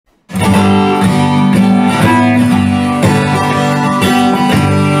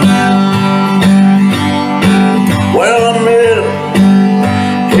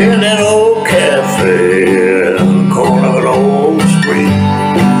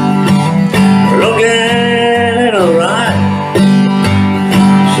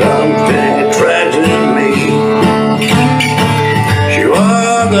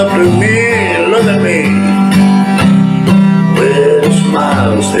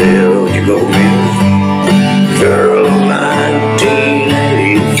hell would you go, miss? Girl of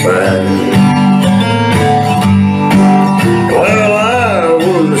 1985. Well, I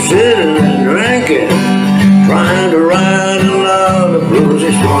was sitting and drinking, trying to write a lot of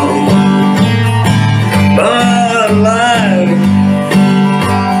bluesy songs. But like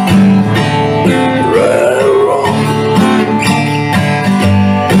right or wrong,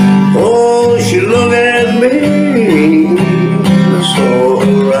 oh, she looked at me so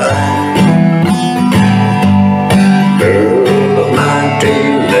right. Girl of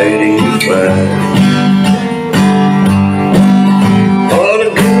 1985. Oh, the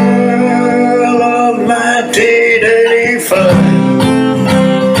girl of 1985.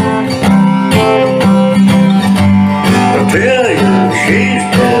 I tell you, she's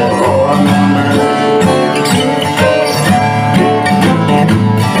still on my mind.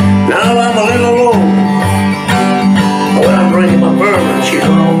 Now I'm a little low. When I'm drinking my bourbon, she's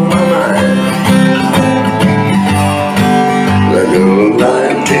on my mind. The girl of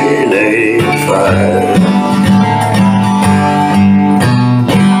 1985.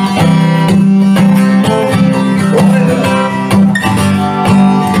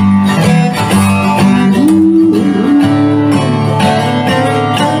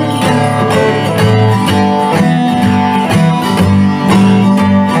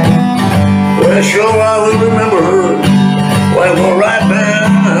 Well, sure I will remember her when we'll write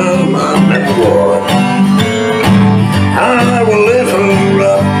down my memoires. I will lift her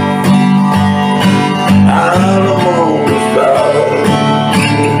up out of morning stars.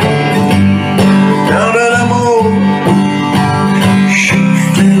 Now that I'm old, she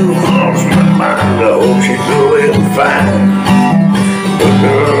still haunts my mind. I hope she's doing fine. The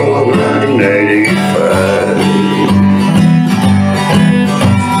girl of 1985.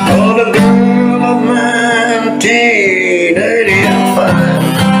 Oh, the girl of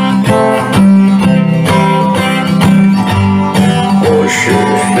 1985. Oh,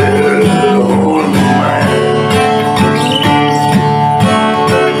 she's still on my mind.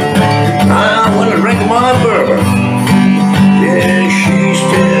 I'm gonna drink my bourbon. Yeah, she's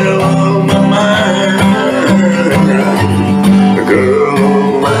still on my mind. The girl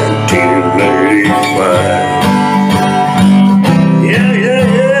of 1985. Yeah, yeah,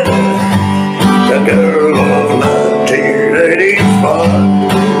 yeah. The girl of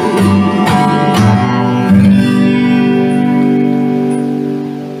 1985.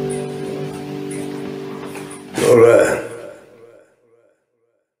 All right.